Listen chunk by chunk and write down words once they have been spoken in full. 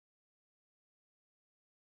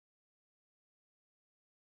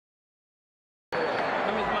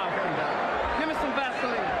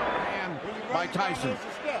by Tyson.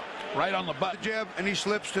 Right on the butt. Jab, and he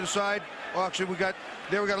slips to the side. Well, actually, we got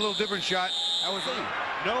a little different shot. That was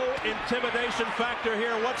no intimidation factor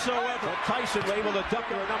here whatsoever. Tyson able to duck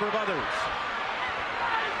a number of others.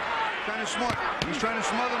 Kind of smart. He's trying to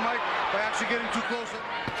smother Mike by actually getting too close.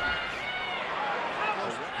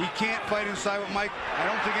 He can't fight inside with Mike. I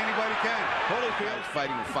don't think anybody can. Holyfield is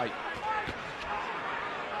fighting a fight.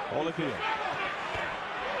 Holyfield.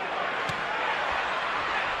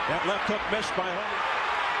 That left hook missed by Holyfield.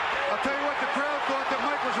 I'll tell you what, the crowd thought that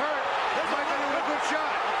Mike was hurt. Mike had a good shot.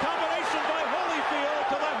 A combination by Holyfield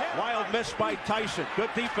to the head. Wild miss by Tyson. Good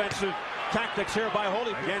defensive tactics here by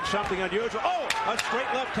Holyfield. Again, something unusual. Oh, a straight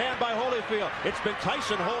left hand by Holyfield. It's been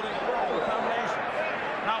Tyson holding. Combination.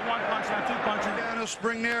 Not one punch, not two punches. And he'll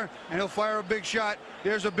spring there, and he'll fire a big shot.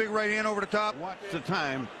 There's a big right hand over the top. Watch the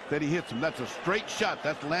time that he hits him. That's a straight shot.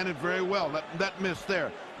 That's landed very well. That miss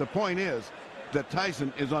there. The point is that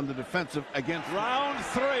Tyson is on the defensive against round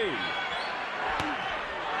 3.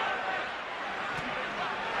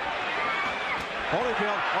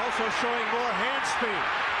 Holyfield also showing more hand speed.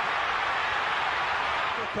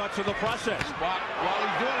 Cuts in the process. While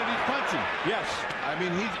he's doing it, he's punching. Yes. I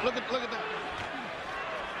mean, look at that.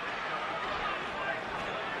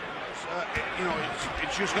 You know,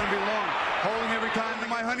 it's just going to be long. Holding every time in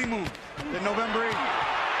my honeymoon. Then November 8th.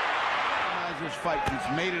 This fight, he's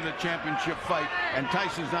made it a championship fight, and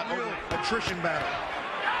Tyson's not real attrition battle.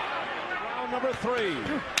 Round number 3.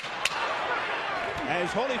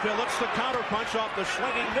 As Holyfield looks to counter punch off the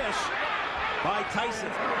swinging miss by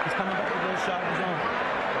Tyson. He's coming back with a shot of his own.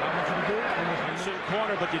 What I want you to do, Tyson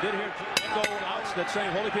corner, but you did hear echo outs that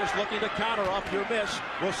saying Holyfield's looking to counter off your miss.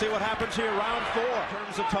 We'll see what happens here. Round 4 in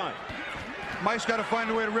terms of time. Mike's got to find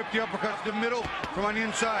a way to rip the uppercuts to the middle from on the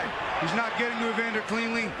inside. He's not getting to Evander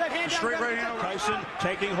cleanly. Straight right hand over. Tyson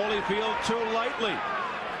taking Holyfield too lightly.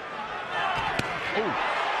 Ooh.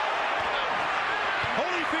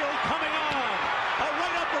 Holyfield coming on. A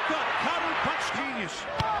right uppercut. Counter punch. Genius.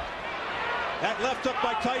 That left hook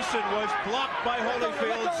by Tyson was blocked by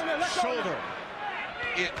Holyfield's shoulder.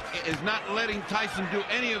 It is not letting Tyson do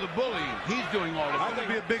any of the bullying. He's doing all of it. That's going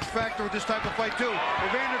to be a big factor with this type of fight, too.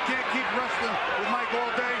 Evander can't keep wrestling with Mike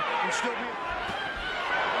all day and still be...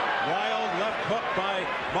 Wild left hook by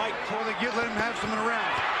Mike. So they let him have some in a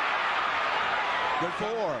round. Good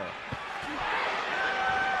 4.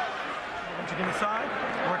 once you get inside,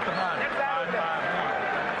 work the body. 5-5-1.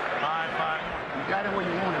 5-5. You got him where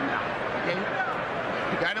you want him now. Okay?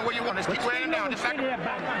 You got him where you want him. Just keep wearing him down. Just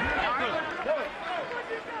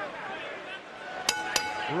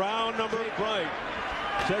round number 8, Bright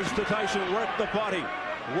says to Tyson, work the body,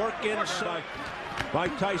 work inside by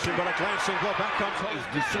Tyson, but a glancing blow. Back comes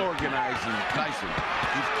He's disorganizing Tyson.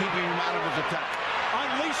 He's keeping him out of his attack.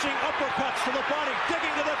 Unleashing uppercuts to the body,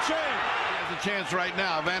 digging to the chin. He has a chance right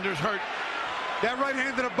now. Evander's hurt. That right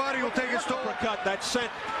hand to the body will take his toll. Uppercut that sent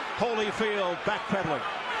Holyfield backpedaling.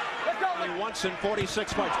 Only once in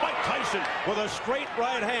 46 fights. Mike Tyson with a straight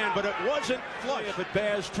right hand, but it wasn't flush. If it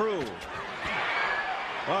bears true.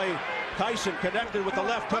 By Tyson connected with the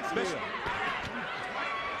left hook.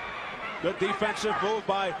 Good defensive move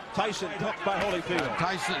by Tyson, hooked by Holyfield.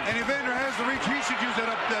 Tyson. And Evander has the reach. He should use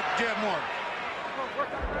that jab more.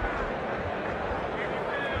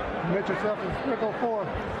 Get yourself in circle 4.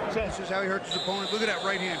 This is how he hurts his opponent. Look at that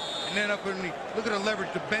right hand. And then up underneath. Look at the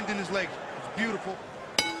leverage, the bend in his legs. It's beautiful.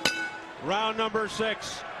 Round number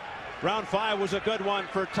 6. Round 5 was a good one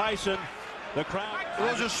for Tyson. The crowd.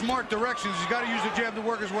 Those are smart directions. He's got to use the jab to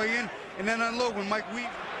work his way in and then unload when Mike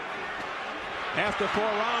weaves. After 4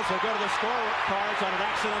 rounds, they'll go to the scorecards on an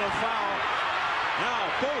accidental foul. Now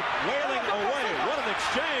both wailing away. What an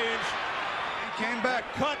exchange. He came back.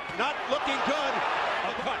 Cut, not looking good.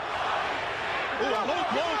 A cut. Ooh, a low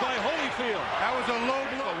blow by Holyfield. That was a low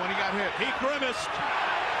blow when he got hit. He grimaced.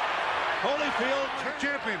 Holyfield.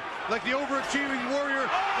 Champion, like the overachieving warrior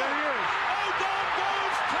that he is. Oh, down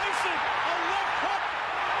goes Tyson. A left hook.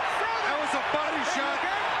 That was a body shot.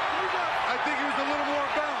 I think he was a little more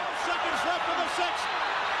balanced. Seconds left in the 6th.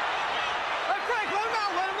 Hey, Frank, let him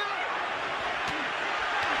out. Let him out.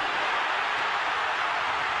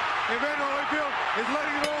 Evander Holyfield is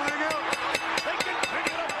letting it all hang out. They can pick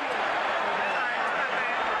it up.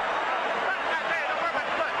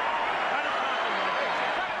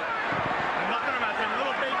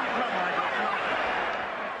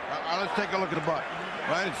 Let's take a look at the butt.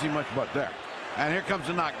 Well, I didn't see much butt there. And here comes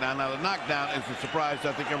the knockdown. Now, the knockdown is a surprise to,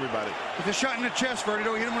 I think, everybody. It's a shot in the chest, Freddie.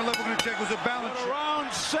 Hit him with a level in the check. It was a balance.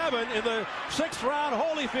 Round 7 in the 6th round,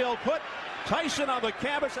 Holyfield put Tyson on the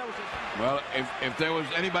canvas. That was well, if there was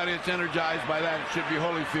anybody that's energized by that, it should be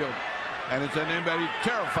Holyfield. And it's an anybody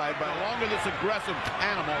terrified by longer this aggressive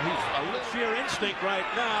animal. He's a little sheer instinct right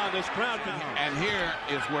now. This crowd can. And here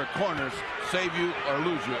is where corners save you or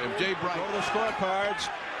lose you. If Jay Bright go to the scorecards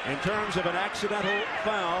in terms of an accidental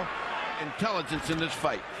foul. Intelligence in this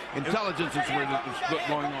fight. Intelligence is where it's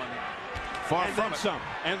going on. Far and from then it. some.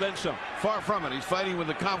 And then some. Far from it. He's fighting with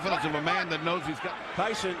the confidence of a man that knows he's got.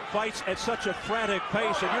 Tyson fights at such a frantic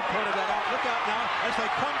pace, and you pointed that out. Look out now as they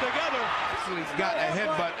come together. He's got a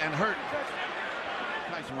headbutt and hurt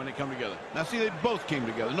Tyson when they come together. Now see, they both came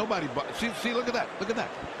together. Nobody. See, look at that. Look at that.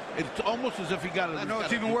 It's almost as if he got it. I know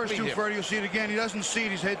it's even worse too, Freddie. You'll see it again. He doesn't see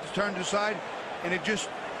it. His head turned to the side, and it just,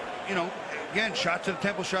 you know, again, shot to the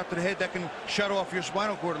temple, shot to the head. That can shut off your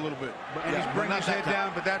spinal cord a little bit. And he's bringing his head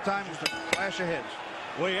down, but that time just a flash of heads.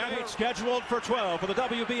 We have it scheduled for 12 for the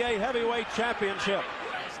WBA Heavyweight Championship.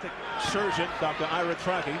 Surgeon, Dr. Ira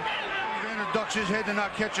Trachy. Evander ducks his head to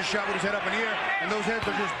not catch a shot with his head up in the air, and those heads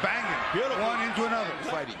are just banging. Beautiful. One into another.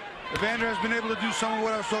 Fighting. Evander has been able to do some of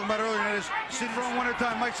what I was talking about earlier, and that is sitting from one at a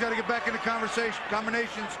time. Mike's got to get back into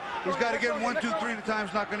combinations. He's got to get 1, 2, 3 at a time.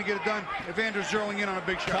 He's not going to get it done. Evander's zeroing in on a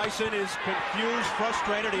big shot. Tyson is confused,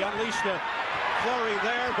 frustrated. He unleashed a flurry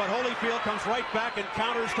there, but Holyfield comes right back and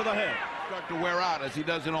counters to the head. Start to wear out as he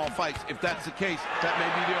does in all fights. If that's the case, that may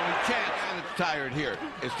be the only chance. And it's tired here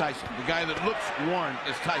is Tyson. The guy that looks worn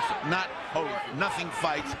is Tyson, not Holyfield. Nothing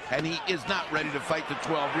fights, and he is not ready to fight the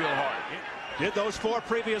 12 real hard. Did those 4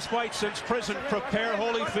 previous fights since prison prepare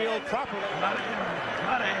Holyfield properly? Not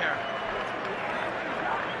a hair.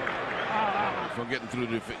 So getting through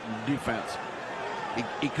the defense.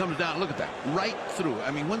 He comes down, look at that, right through.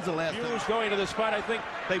 I mean, when's the last time? Hughes going to this fight, I think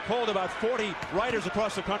they polled about 40 writers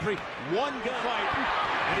across the country. One good fight,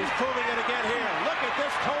 and he's proving it again here. Look at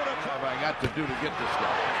this toe-to-toe. What have I got to do to get this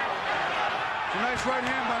guy? It's a nice right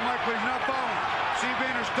hand by Mike, but he's not following. See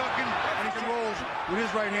Evander's ducking, and he rolls with his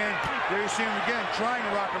right hand. There you see him again, trying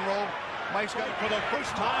to rock and roll. Mike's got for the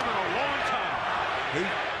first time in a long time.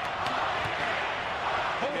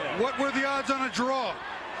 What were the odds on a draw?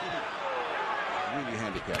 Really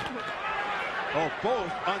handicapped. Oh,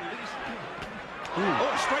 both unleashed.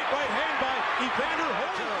 Oh, straight right hand by Evander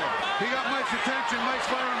Holyfield. He got Mike's attention. Mike's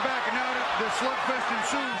firing back, and now the slugfest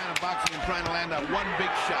ensues. And boxing and trying to land that one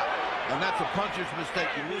big shot. And that's a puncher's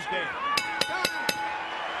mistake. You lose game.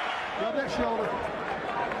 Grab that shoulder.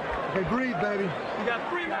 Okay, breathe, baby. You got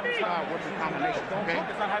 3 minutes. What's the combination? Okay.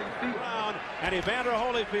 Focus on how you feel. And Evander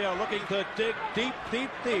Holyfield looking to dig deep,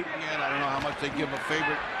 deep, deep. Again, I don't know how much they give a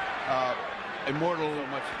favorite immortal so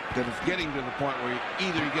much that it's getting to the point where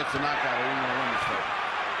either he gets a knockout or he's going to win this fight.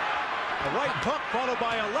 A right hook followed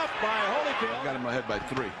by a left by Holyfield. Got him ahead by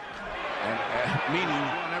 3. And meaning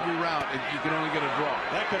on every round, you can only get a draw.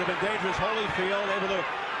 That could have been dangerous. Holyfield able to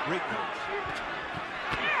recover.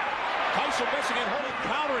 Tyson missing and Holyfield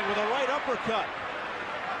countering with a right uppercut.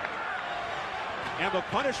 And the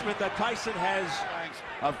punishment that Tyson has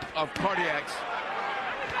of cardiacs.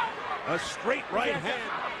 A straight right hand.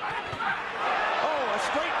 Oh, a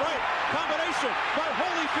straight right combination by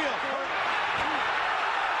Holyfield.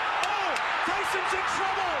 Oh, Tyson's in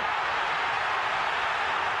trouble.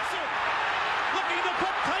 Looking to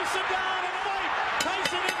put Tyson down and fight.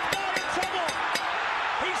 Tyson is not in trouble.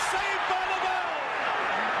 He's saved by the bell.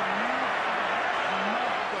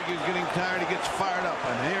 Like he's getting tired, he gets fired up,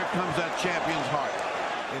 and here comes that champion's heart.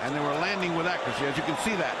 And they were landing with accuracy, as you can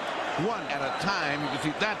see that. One at a time, you can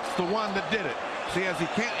see that's the one that did it. See, as he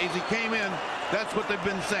came in, that's what they've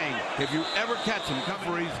been saying. If you ever catch him,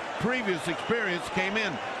 Cumberry's previous experience came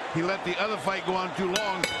in. He let the other fight go on too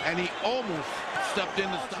long, and he almost stepped in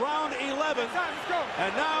to stop. Round 11,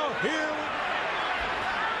 and now here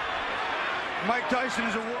Mike Tyson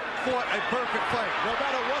has fought a perfect fight. no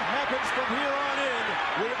matter what happens from here on in,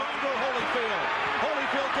 we're under Holyfield.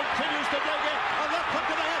 Holyfield continues to dig in. A left hook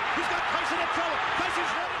to the head. He's got Tyson in trouble.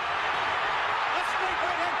 Tyson's ready. A straight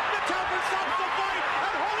right hand. The Talbot stops the fight,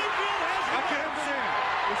 and Holyfield has I can't say it.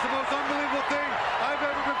 It's the most unbelievable thing I've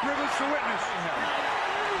ever been privileged to witness.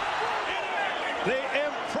 The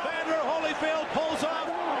Evander Holyfield pulls off,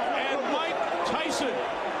 and Mike Tyson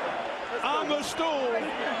on the stool.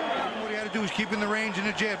 What he had to do was keep in the range and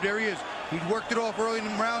the jab. There he is. He'd worked it off early in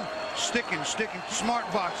the round, sticking,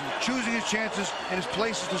 smart boxing, choosing his chances and his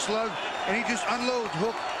places to slug, and he just unloads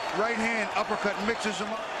hook, right hand, uppercut, and mixes them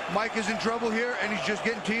up. Mike is in trouble here, and he's just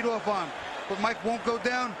getting teed off on him. But Mike won't go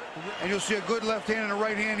down, and you'll see a good left hand and a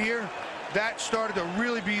right hand here. That started to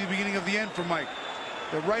really be the beginning of the end for Mike.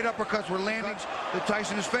 The right uppercuts were landing that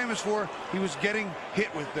Tyson is famous for. He was getting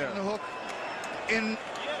hit with there. The hook in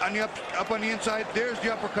on the up on the inside. There's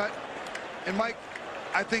the uppercut, and Mike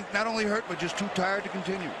I think not only hurt, but just too tired to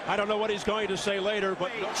continue. I don't know what he's going to say later,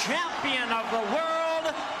 but champion of the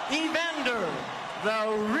world, Evander,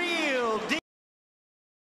 the